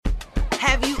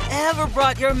Have you ever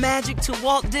brought your magic to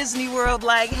Walt Disney World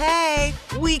like, hey,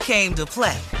 we came to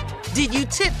play? Did you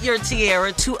tip your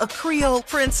tiara to a Creole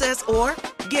princess or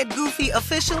get goofy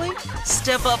officially?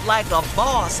 Step up like a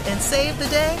boss and save the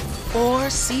day? Or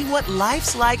see what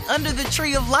life's like under the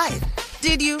tree of life?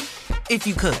 Did you? If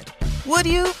you could. Would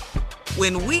you?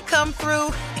 When we come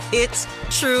through, it's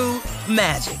true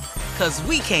magic. 'Cause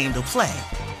we came to play.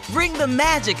 Bring the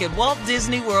magic at Walt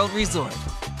Disney World Resort.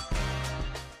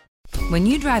 When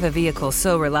you drive a vehicle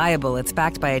so reliable it's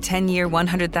backed by a 10-year,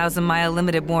 100,000-mile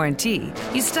limited warranty,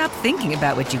 you stop thinking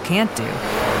about what you can't do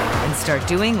and start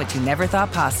doing what you never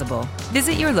thought possible.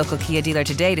 Visit your local Kia dealer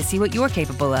today to see what you're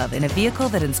capable of in a vehicle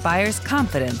that inspires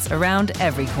confidence around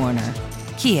every corner.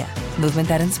 Kia, movement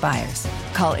that inspires.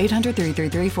 Call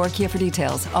 800-333-4KIA for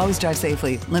details. Always drive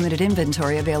safely. Limited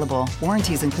inventory available.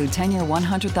 Warranties include 10-year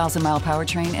 100,000-mile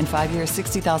powertrain and 5-year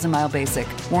 60,000-mile basic.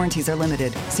 Warranties are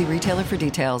limited. See retailer for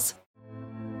details.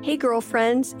 Hey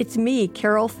girlfriends, it's me,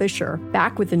 Carol Fisher,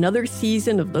 back with another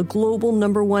season of the global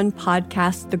 #1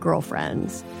 podcast, The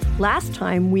Girlfriends. Last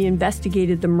time, we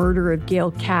investigated the murder of Gail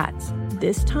Katz.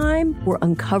 This time, we're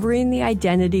uncovering the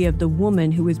identity of the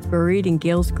woman who was buried in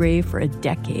Gail's grave for a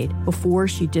decade before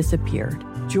she disappeared.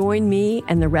 Join me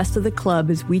and the rest of the club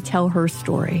as we tell her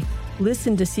story.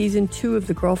 Listen to Season 2 of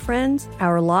The Girlfriends,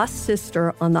 Our Lost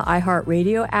Sister on the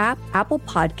iHeartRadio app, Apple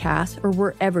Podcasts, or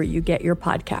wherever you get your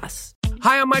podcasts.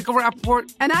 Hi, I'm Michael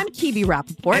Rappaport. And I'm Kibi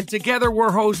Rappaport. And together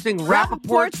we're hosting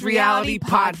Rappaport's Reality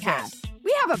Podcast.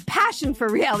 We have a passion for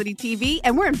reality TV,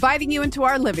 and we're inviting you into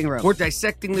our living room. We're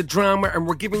dissecting the drama, and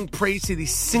we're giving praise to the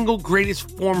single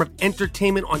greatest form of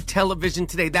entertainment on television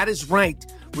today. That is right.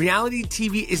 Reality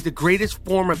TV is the greatest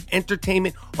form of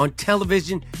entertainment on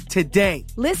television today.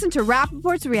 Listen to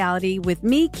Rappaport's Reality with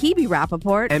me, Kibi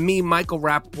Rappaport. And me, Michael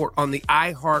Rappaport, on the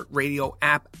iHeartRadio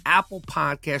app, Apple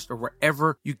Podcast, or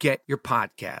wherever you get your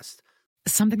podcast.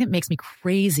 Something that makes me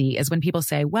crazy is when people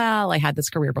say, well, I had this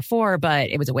career before, but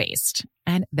it was a waste.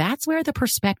 And that's where the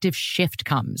perspective shift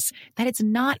comes, that it's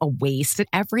not a waste, that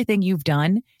everything you've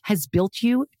done has built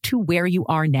you to where you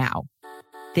are now.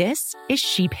 This is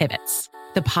She Pivots,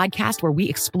 the podcast where we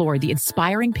explore the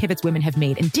inspiring pivots women have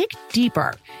made and dig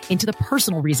deeper into the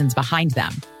personal reasons behind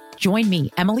them. Join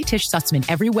me, Emily Tish Sussman,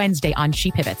 every Wednesday on She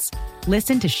Pivots.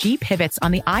 Listen to She Pivots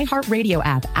on the iHeartRadio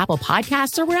app, Apple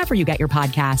Podcasts, or wherever you get your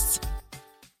podcasts.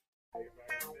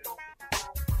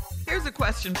 Here's a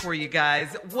question for you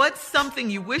guys. What's something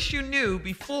you wish you knew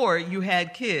before you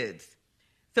had kids?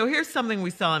 So here's something we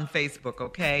saw on Facebook,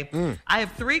 okay? I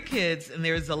have 3 kids, and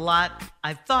there's a lot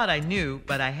I thought I knew,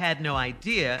 but I had no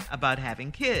idea about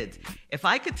having kids. If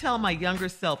I could tell my younger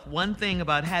self one thing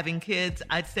about having kids,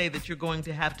 I'd say that you're going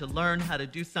to have to learn how to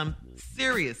do some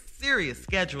serious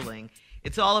scheduling.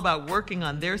 It's all about working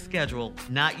on their schedule,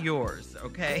 not yours,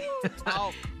 okay?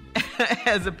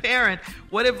 As a parent,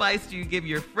 what advice do you give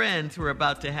your friends who are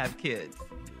about to have kids?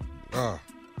 You want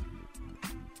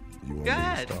Go me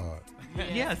ahead. to start?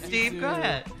 Yeah, Steve, go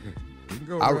ahead.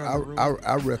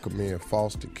 I recommend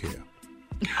foster care.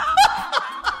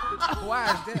 Why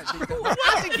is that?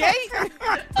 Out the gate?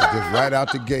 Just right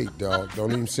out the gate, dog.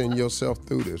 Don't even send yourself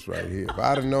through this right here. If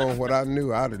I'd have known what I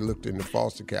knew, I'd have looked into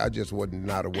foster care. I just wasn't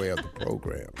not aware of the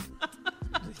program.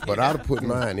 But I'd have put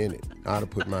mine in it. I'd have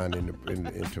put mine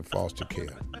into foster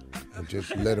care and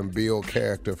just let them build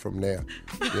character from there.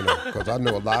 You know, because I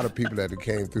know a lot of people that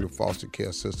came through the foster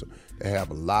care system. They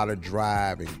have a lot of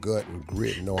drive and gut and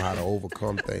grit and know how to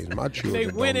overcome things. My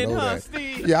children don't know that.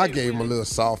 Steve? Yeah, I gave them a little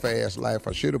soft-ass life.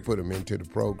 I should have put them into the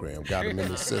program, got them in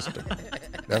the system.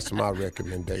 That's my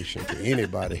recommendation to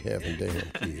anybody having damn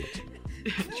kids.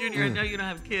 Junior, I know you don't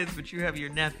have kids, but you have your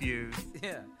nephews.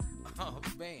 Yeah. Oh,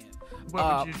 man.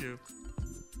 What would you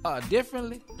do?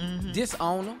 Differently?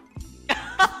 Disown them.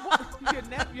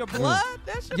 Your blood?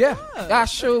 That's your blood. I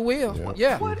sure will.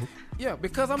 Yeah. Yeah,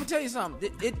 because I'm going to tell you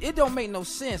something. It don't make no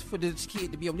sense for this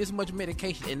kid to be on this much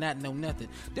medication and not know nothing.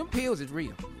 Them pills is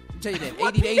real. Tell you that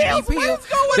ADHD pill.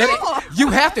 You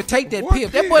have to take that pill.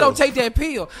 That boy don't take that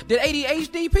pill. That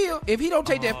ADHD pill. If he don't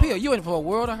take that pill, you in for a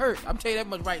world of hurt. I'm telling you that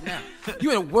much right now.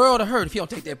 You in a world of hurt if you don't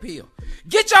take that pill.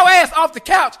 Get your ass off the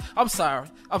couch. I'm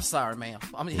sorry, ma'am.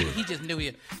 I mean, he just knew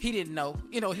it. He didn't know.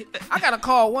 You know, I got a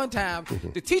call one time.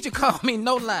 The teacher called me,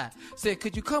 no lie. Said,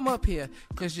 could you come up here?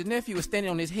 Because your nephew was standing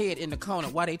on his head in the corner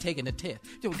while they taking the test.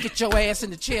 You know, get your ass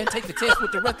in the chair and take the test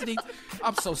with the rest of these.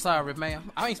 I'm so sorry,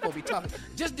 ma'am. I ain't supposed to be talking.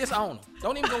 Just disown him.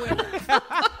 Don't even go in there.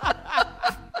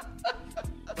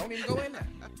 Don't even go in there.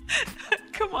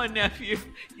 Come on, nephew.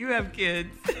 You have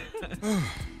kids.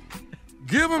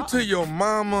 Give them to your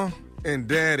mama and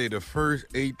daddy the first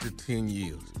 8 to 10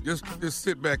 years. Just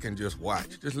sit back and just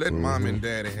watch. Just let mom and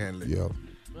daddy handle it. Yep.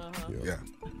 Yeah.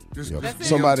 Just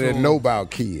somebody that know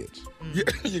about kids. Yeah,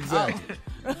 exactly.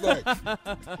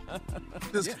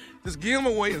 Just give them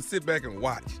away and sit back and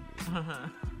watch.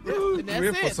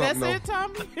 That's it,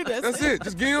 Tommy. That's it.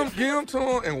 Just give them to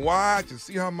them and watch and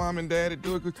see how mom and daddy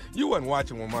do it. 'Cause you wasn't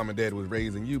watching when mom and daddy was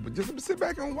raising you, but just sit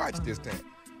back and watch this time.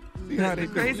 See how they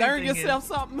do. Learn yourself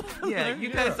something. Yeah, you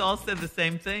guys all said the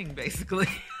same thing, basically.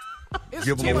 It's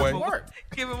Give 'em too away. much work.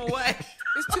 Give them away.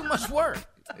 It's too much work.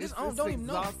 It's don't even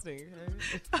know.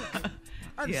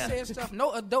 I Yeah. said stuff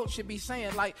no adult should be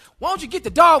saying, like, why don't you get the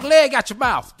dog leg out your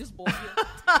mouth? This boy here,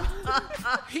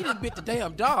 he done bit the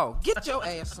damn dog. Get your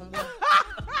ass somewhere.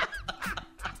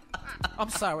 I'm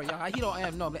sorry, y'all. He don't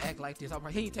have normally act like this.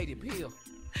 He ain't take the pill.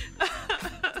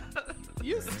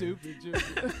 You stupid,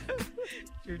 Junior.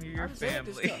 Junior, your I said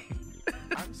this family. stuff.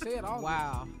 I said all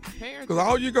Wow. Parents. Because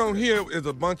all you're going to hear is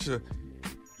a bunch of,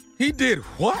 he did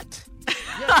what?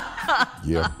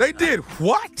 Yeah. They did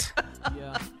what?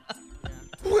 Yeah.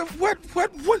 What,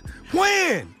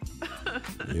 when?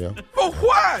 Yeah. For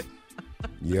what?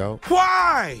 Yeah.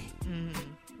 Why?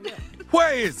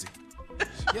 Where is it?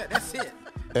 Yeah, that's it.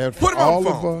 And Put for 'em on all the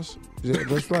of phone. us, yeah,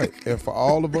 that's right. And for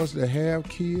all of us that have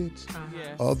kids,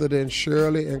 Yes. other than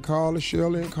Shirley and Carla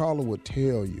would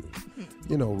tell you,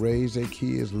 raise their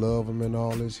kids, love them, and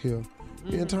all this here.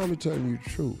 Me and Tommy telling you the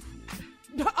truth.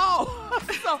 Oh,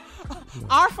 so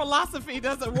our philosophy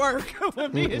doesn't work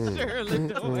when me and Shirley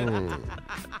do it.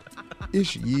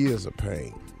 It's years of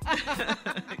pain.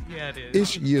 Yeah, it is.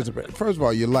 It's years of pain. First of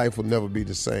all, your life will never be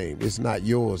the same. It's not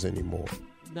yours anymore.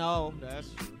 No, that's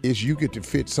true. It's you get to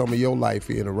fit some of your life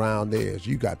in around theirs.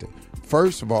 You got to,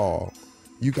 first of all,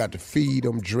 you got to feed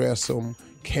them, dress them,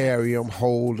 carry them,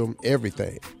 hold them,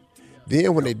 everything.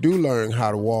 Then when they do learn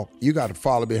how to walk, you got to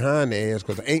follow behind their ass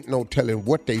because ain't no telling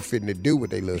what they fitting to do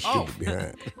with their little stupid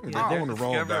behind. Yeah, they're on the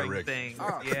wrong discovering direction. things.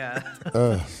 Yeah.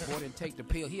 Boy didn't take the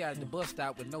pill. He out at the bus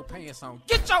stop with no pants on.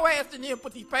 Get your ass in here and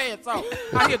put these pants on.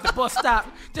 I hit the bus stop,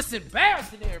 just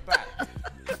embarrassing everybody.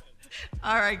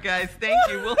 All right, guys. Thank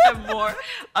you. We'll have more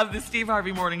of the Steve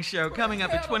Harvey Morning Show coming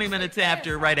up at 20 minutes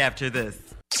after, right after this.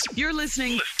 You're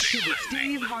listening to the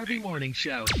Steve Harvey Morning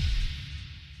Show.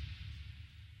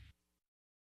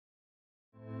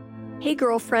 Hey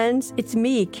girlfriends, it's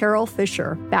me, Carol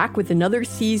Fisher, back with another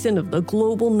season of the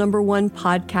global #1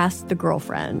 podcast, The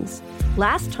Girlfriends.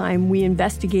 Last time, we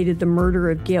investigated the murder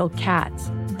of Gail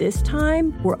Katz. This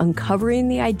time, we're uncovering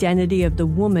the identity of the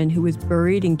woman who was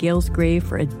buried in Gail's grave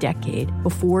for a decade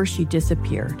before she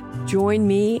disappeared. Join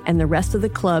me and the rest of the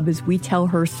club as we tell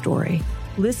her story.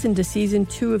 Listen to Season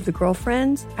 2 of The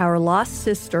Girlfriends, Our Lost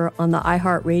Sister on the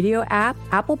iHeartRadio app,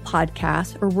 Apple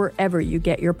Podcasts, or wherever you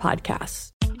get your podcasts.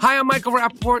 Hi, I'm Michael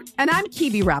Rappaport. And I'm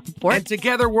Kibi Rappaport. And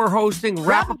together we're hosting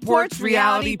Rappaport's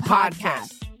Reality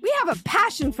Podcast. We have a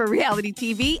passion for reality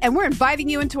TV, and we're inviting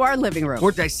you into our living room. We're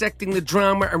dissecting the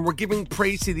drama, and we're giving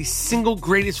praise to the single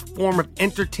greatest form of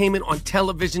entertainment on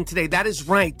television today. That is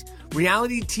right.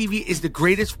 Reality TV is the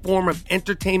greatest form of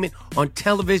entertainment on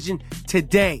television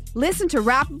today. Listen to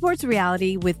Rappaport's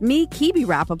Reality with me, Kibi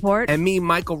Rappaport. And me,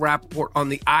 Michael Rappaport, on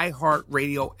the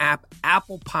iHeartRadio app,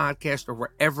 Apple Podcast, or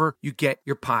wherever you get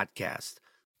your podcast.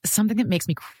 Something that makes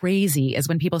me crazy is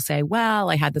when people say,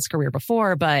 well, I had this career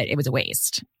before, but it was a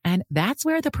waste. And that's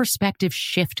where the perspective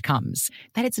shift comes,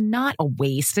 that it's not a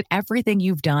waste, that everything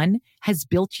you've done has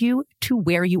built you to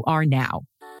where you are now.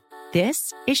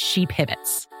 This is She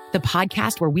Pivots, the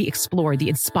podcast where we explore the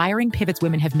inspiring pivots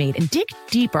women have made and dig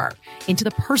deeper into the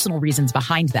personal reasons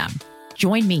behind them.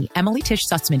 Join me, Emily Tish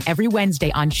Sussman, every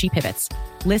Wednesday on She Pivots.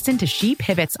 Listen to She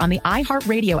Pivots on the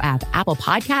iHeartRadio app, Apple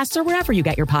Podcasts, or wherever you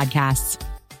get your podcasts.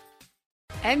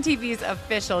 MTV's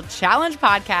official Challenge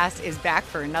podcast is back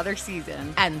for another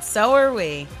season. And so are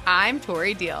we. I'm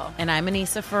Tori Deal. And I'm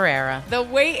Anissa Ferreira. The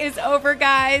wait is over,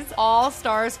 guys. All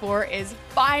Stars 4 is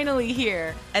finally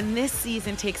here. And this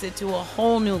season takes it to a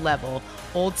whole new level.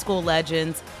 Old school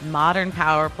legends, modern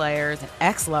power players, and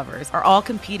ex-lovers are all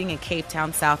competing in Cape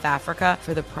Town, South Africa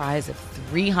for the prize of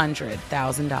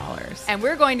 $300,000. And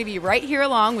we're going to be right here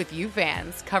along with you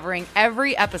fans, covering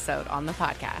every episode on the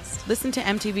podcast. Listen to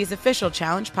MTV's official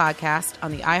Challenge podcast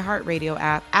on the iHeartRadio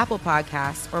app, Apple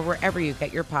Podcasts, or wherever you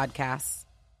get your podcasts.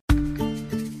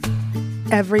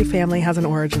 Every family has an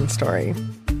origin story,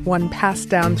 one passed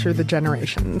down through the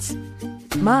generations.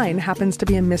 Mine happens to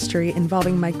be a mystery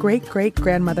involving my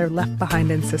great-great-grandmother left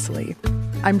behind in Sicily.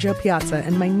 I'm Joe Piazza,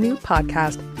 and my new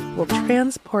podcast will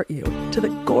transport you to the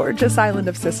gorgeous island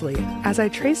of Sicily as I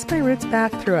trace my roots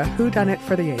back through a whodunit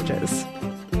for the ages.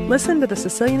 Listen to The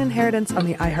Sicilian Inheritance on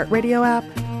the iHeartRadio app,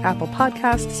 Apple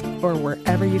Podcasts, or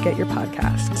wherever you get your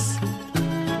podcasts.